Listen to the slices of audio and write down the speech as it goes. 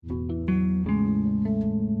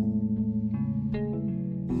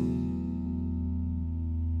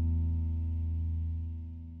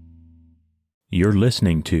You're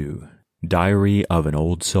listening to Diary of an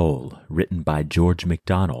Old Soul, written by George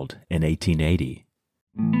MacDonald in 1880.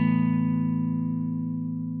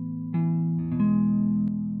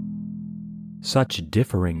 Such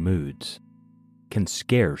differing moods can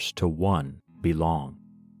scarce to one belong.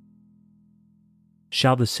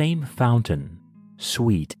 Shall the same fountain,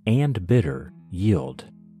 sweet and bitter, yield?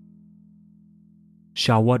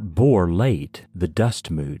 Shall what bore late the dust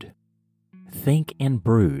mood think and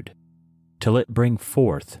brood till it bring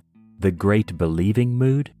forth the great believing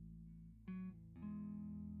mood?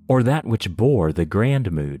 Or that which bore the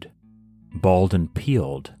grand mood, bald and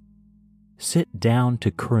peeled, sit down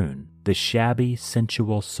to croon the shabby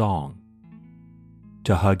sensual song,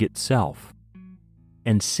 to hug itself,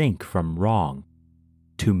 and sink from wrong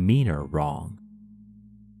to meaner wrong?